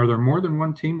 are there more than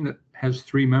one team that has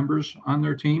 3 members on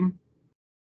their team?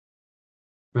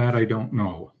 That I don't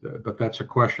know, but that's a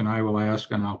question I will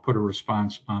ask, and I'll put a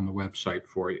response on the website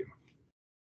for you.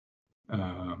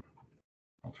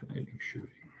 Alternating shooting.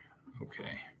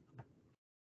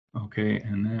 Okay,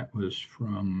 and that was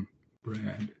from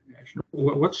Brad.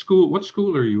 What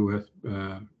school are you with,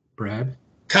 Brad?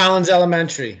 Collins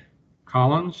Elementary.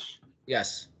 Collins?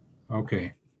 Yes.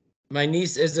 Okay. My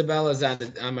niece Isabella is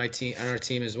on my team, on our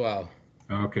team as well.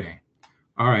 Okay.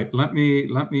 All right. Let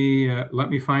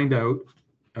me find out,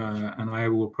 and I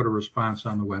will put a response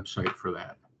on the website for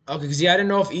that. Okay, because I didn't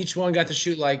know if each one got to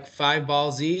shoot like 5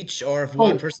 balls each, or if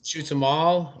one person shoots them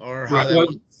all, or how that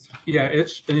works. Yeah,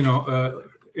 it's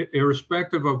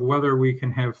irrespective of whether we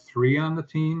can have 3 on the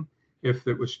team. If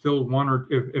it was still 1, or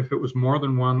if it was more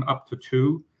than 1 up to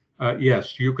 2,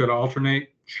 yes, you could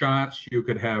alternate shots. You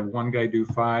could have one guy do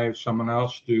 5, someone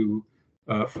else do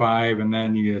 5, and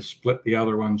then you split the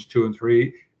other ones 2 and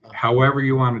 3. However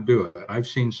you want to do it. I've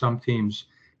seen some teams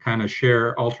kind of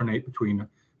alternate between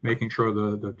making sure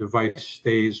the device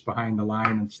stays behind the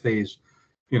line and stays,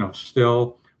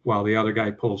 still, while the other guy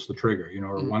pulls the trigger,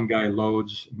 or one guy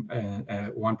loads,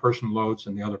 one person loads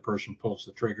and the other person pulls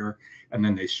the trigger, and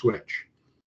then they switch.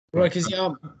 Right, because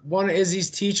one of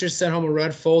Izzy's teachers sent home a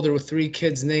red folder with 3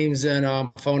 kids' names and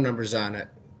phone numbers on it.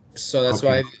 So that's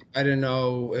why I didn't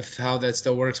know how that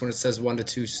still works when it says 1 to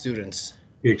 2 students.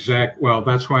 Exactly. Well,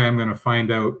 that's why I'm going to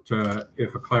find out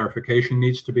if a clarification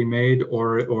needs to be made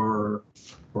or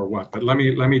what. But let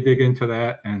me dig into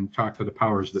that and talk to the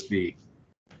powers that be.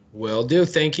 Will do.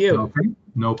 Thank you. Okay,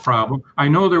 no problem. I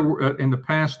know there were in the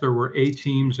past there were A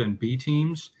teams and B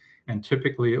teams, and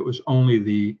typically it was only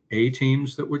the A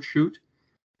teams that would shoot.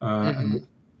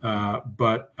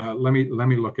 But let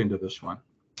me look into this one.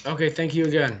 Okay. Thank you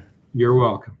again. You're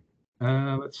welcome.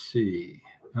 Let's see.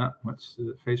 What's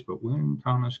the Facebook? William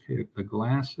Thomas K. The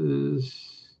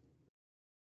glasses.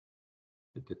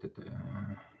 That's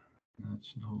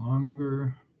no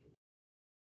longer.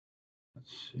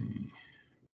 Let's see.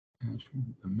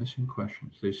 The missing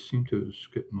questions. They seem to have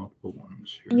skipped multiple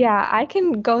ones here. Yeah, I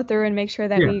can go through and make sure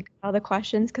that we get all the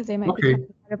questions because they might be kind of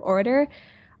out of order.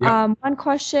 Yep. One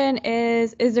question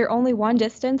is there only one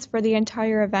distance for the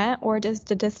entire event, or does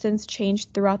the distance change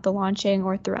throughout the launching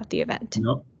or throughout the event?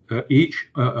 No.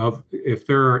 If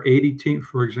there are 80 teams,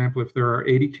 for example, if there are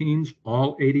 80 teams,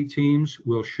 all 80 teams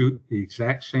will shoot the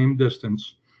exact same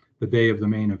distance the day of the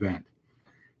main event.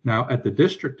 Now, at the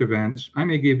district events, I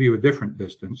may give you a different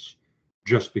distance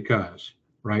just because,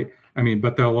 right? I mean,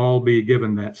 but they'll all be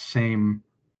given that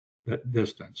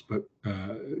distance. But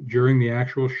during the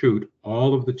actual shoot,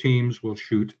 all of the teams will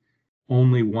shoot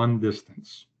only one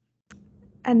distance.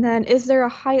 And then is there a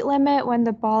height limit when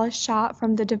the ball is shot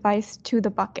from the device to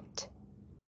the bucket?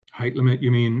 Height limit,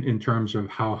 you mean in terms of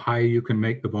how high you can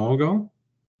make the ball go?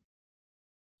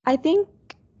 I think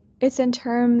it's in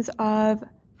terms of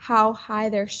how high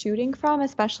they're shooting from,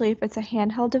 especially if it's a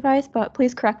handheld device, but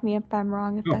please correct me if I'm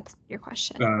wrong, if that's your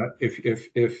question.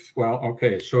 Well,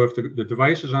 okay, so if the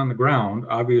device is on the ground,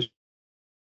 obviously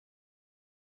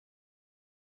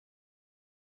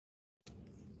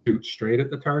shoot straight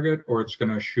at the target, or it's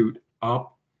going to shoot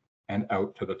up and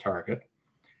out to the target.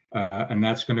 And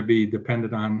that's going to be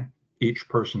dependent on each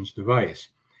person's device.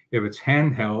 If it's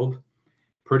handheld,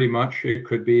 pretty much it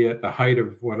could be at the height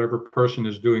of whatever person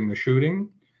is doing the shooting,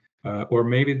 or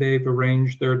maybe they've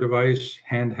arranged their device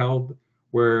handheld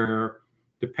where,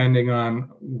 depending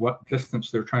on what distance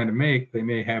they're trying to make, they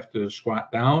may have to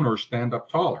squat down or stand up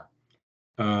taller.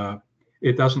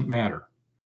 It doesn't matter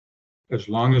as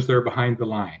long as they're behind the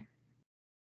line.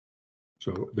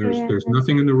 So there's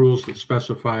nothing in the rules that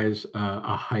specifies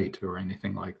a height or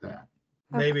anything like that.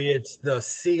 Maybe it's the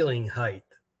ceiling height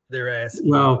they're asking.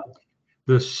 Well,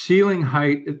 the ceiling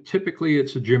height, typically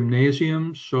it's a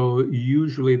gymnasium, so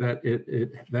usually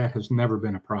that has never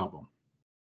been a problem.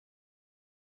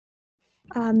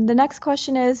 The next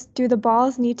question is, do the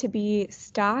balls need to be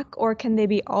stock, or can they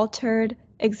be altered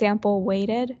example,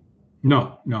 weighted?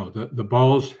 No, the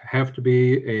balls have to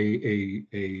be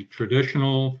a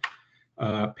traditional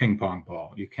ping pong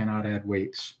ball. You cannot add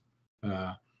weights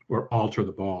or alter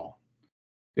the ball.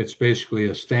 It's basically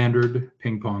a standard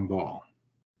ping pong ball.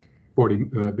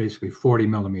 Basically 40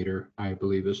 millimeter, I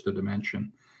believe, is the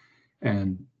dimension.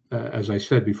 And as I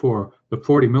said before, the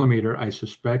 40 millimeter, I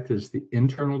suspect, is the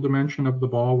internal dimension of the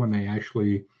ball when they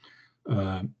actually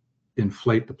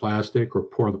inflate the plastic or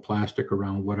pour the plastic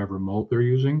around whatever mold they're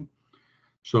using.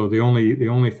 So the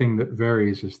only thing that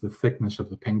varies is the thickness of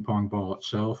the ping pong ball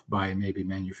itself by maybe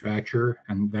manufacturer,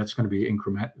 and that's going to be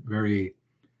very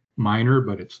minor,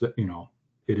 but it's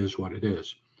it is what it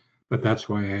is. But that's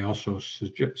why I also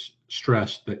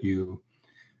stress that you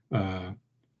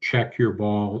check your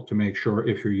ball to make sure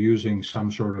if you're using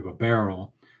some sort of a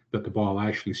barrel that the ball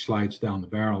actually slides down the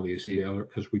barrel easy,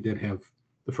 because we did have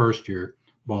the first year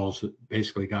balls that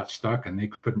basically got stuck and they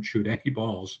couldn't shoot any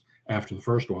balls after the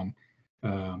first one.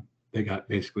 They got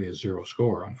basically a 0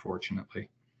 score, unfortunately,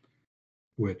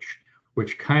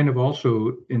 which kind of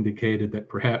also indicated that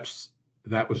perhaps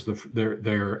that was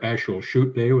their actual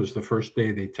shoot day was the first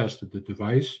day they tested the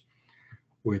device,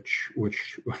 which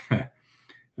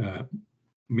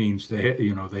means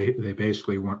they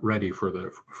basically weren't ready for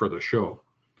the show.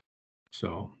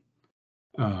 So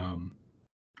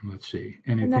let's see,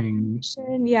 anything.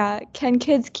 Yeah, can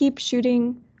kids keep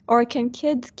shooting, or can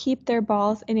kids keep their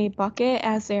balls in a bucket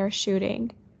as they are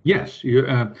shooting? Yes,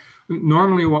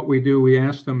 normally what we do, we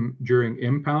ask them during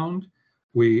impound,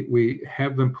 we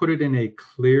have them put it in a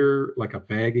clear, like a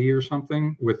baggie or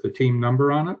something with the team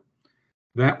number on it.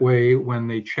 That way, when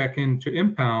they check into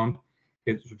impound,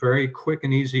 it's very quick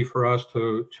and easy for us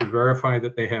to verify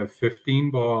that they have 15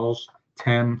 balls,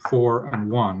 10, 4, and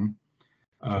 1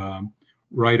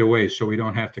 right away. So we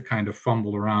don't have to kind of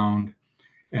fumble around.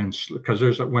 And because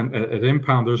at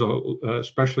impound,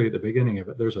 especially at the beginning of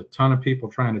it, there's a ton of people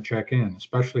trying to check in,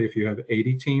 especially if you have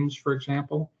 80 teams, for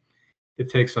example. It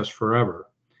takes us forever.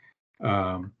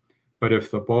 But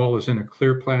if the ball is in a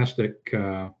clear plastic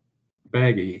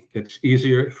baggie, it's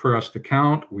easier for us to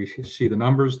count. We see the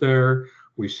numbers there.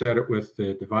 We set it with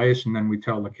the device, and then we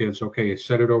tell the kids, okay,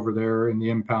 set it over there in the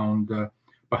impound,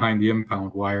 behind the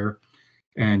impound wire,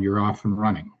 and you're off and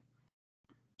running.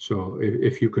 So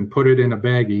if you can put it in a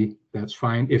baggie, that's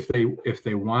fine. If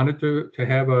they wanted to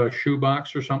have a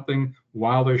shoebox or something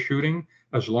while they're shooting,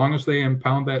 as long as they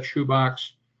impound that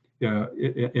shoebox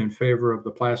in favor of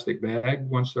the plastic bag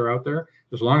once they're out there,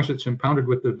 as long as it's impounded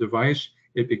with the device,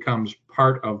 it becomes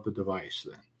part of the device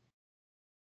then.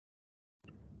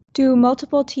 Do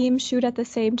multiple teams shoot at the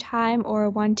same time or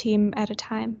one team at a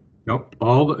time? Nope.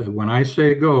 When I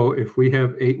say go, if we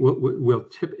have 8, we'll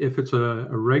tip. If it's a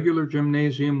regular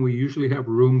gymnasium, we usually have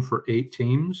room for 8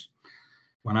 teams.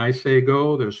 When I say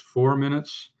go, there's 4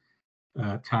 minutes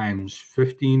times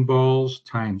 15 balls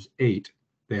times 8.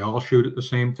 They all shoot at the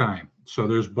same time. So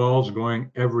there's balls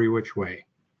going every which way,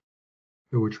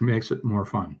 which makes it more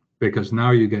fun because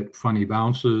now you get funny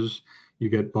bounces. You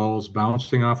get balls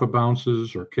bouncing off of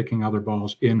bounces or kicking other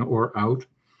balls in or out.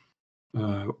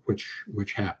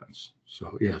 Which happens.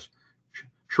 So yes,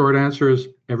 short answer is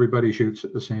everybody shoots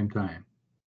at the same time.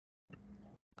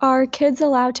 Are kids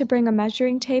allowed to bring a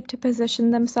measuring tape to position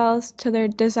themselves to their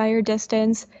desired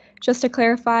distance? Just to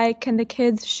clarify, can the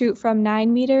kids shoot from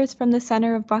 9 meters from the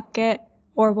center of bucket,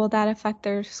 or will that affect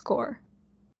their score?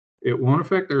 It won't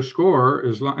affect their score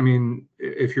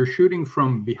if you're shooting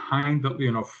from behind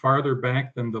farther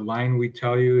back than the line we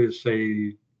tell you is,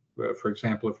 say, for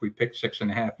example, if we pick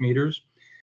 6.5 meters,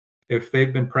 if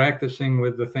they've been practicing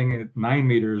with the thing at 9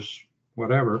 meters,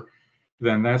 whatever,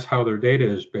 then that's how their data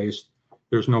is based.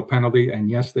 There's no penalty, and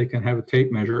yes, they can have a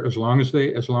tape measure as long as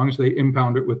they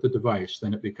impound it with the device.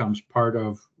 Then it becomes part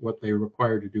of what they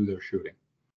require to do their shooting.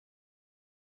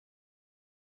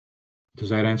 Does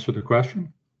that answer the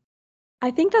question? I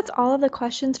think that's all of the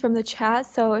questions from the chat.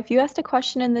 So if you asked a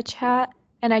question in the chat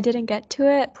and I didn't get to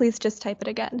it, please just type it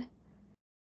again.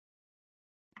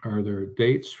 Are there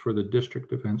dates for the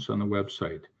district events on the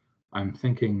website? I'm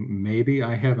thinking maybe,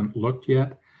 I haven't looked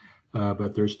yet,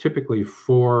 but there's typically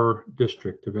 4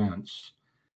 district events.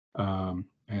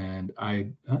 And I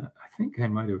think I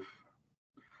might have,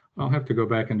 I'll have to go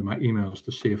back into my emails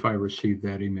to see if I received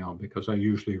that email, because I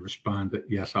usually respond that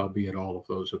yes, I'll be at all of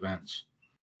those events.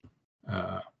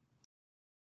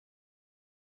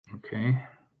 Okay.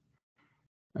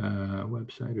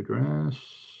 Website address.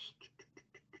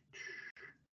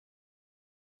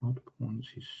 Multiple ones.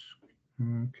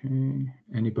 Okay.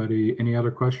 Any other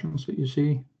questions that you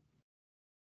see?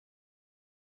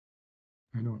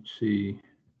 I don't see.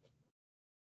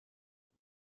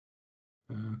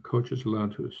 Coaches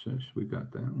allowed to assist. We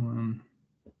got that one.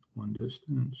 One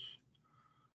distance.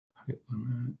 Height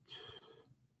limit.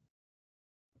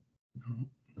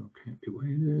 No, can't be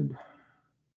weighted.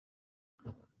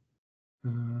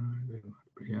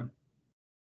 Yeah.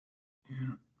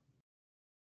 Yeah.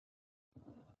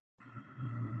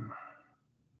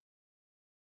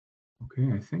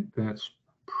 Okay, I think that's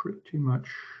pretty much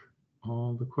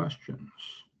all the questions.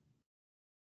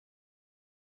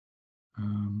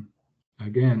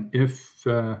 Again, if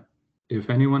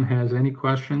anyone has any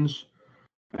questions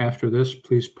after this,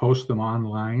 please post them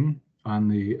online on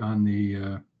the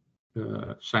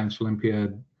Science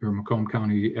Olympiad or Macomb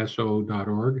County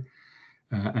SO.org,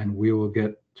 and we will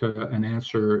get an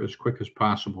answer as quick as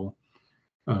possible,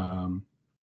 so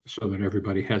that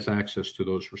everybody has access to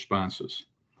those responses.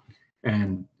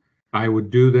 And I would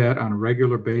do that on a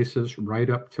regular basis, right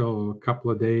up till a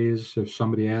couple of days. If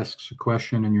somebody asks a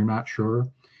question and you're not sure,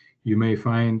 you may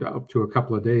find up to a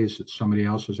couple of days that somebody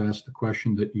else has asked a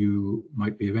question that you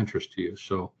might be of interest to you.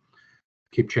 So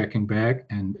keep checking back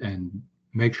and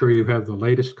make sure you have the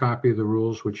latest copy of the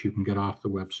rules, which you can get off the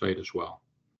website as well.